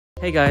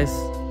Hey guys,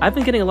 I've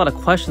been getting a lot of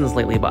questions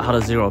lately about how to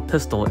zero a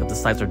pistol if the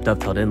sights are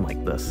dovetailed in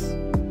like this.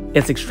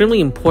 It's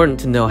extremely important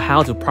to know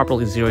how to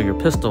properly zero your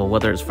pistol,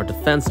 whether it's for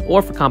defense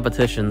or for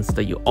competition, so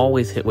that you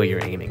always hit where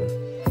you're aiming.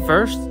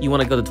 First, you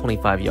want to go to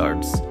 25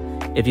 yards.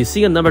 If you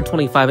see a number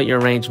 25 at your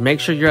range, make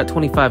sure you're at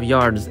 25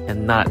 yards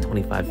and not at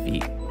 25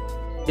 feet.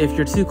 If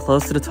you're too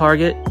close to the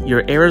target,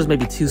 your arrows may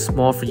be too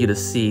small for you to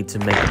see to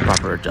make the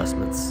proper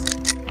adjustments.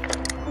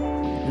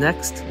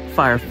 Next,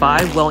 fire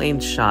 5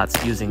 well-aimed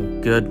shots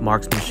using good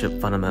marksmanship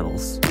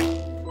fundamentals.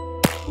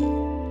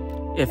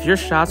 If your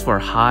shots were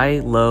high,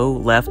 low,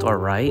 left, or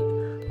right,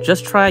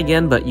 just try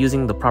again but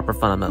using the proper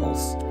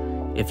fundamentals.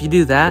 If you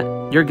do that,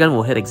 your gun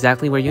will hit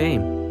exactly where you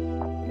aim.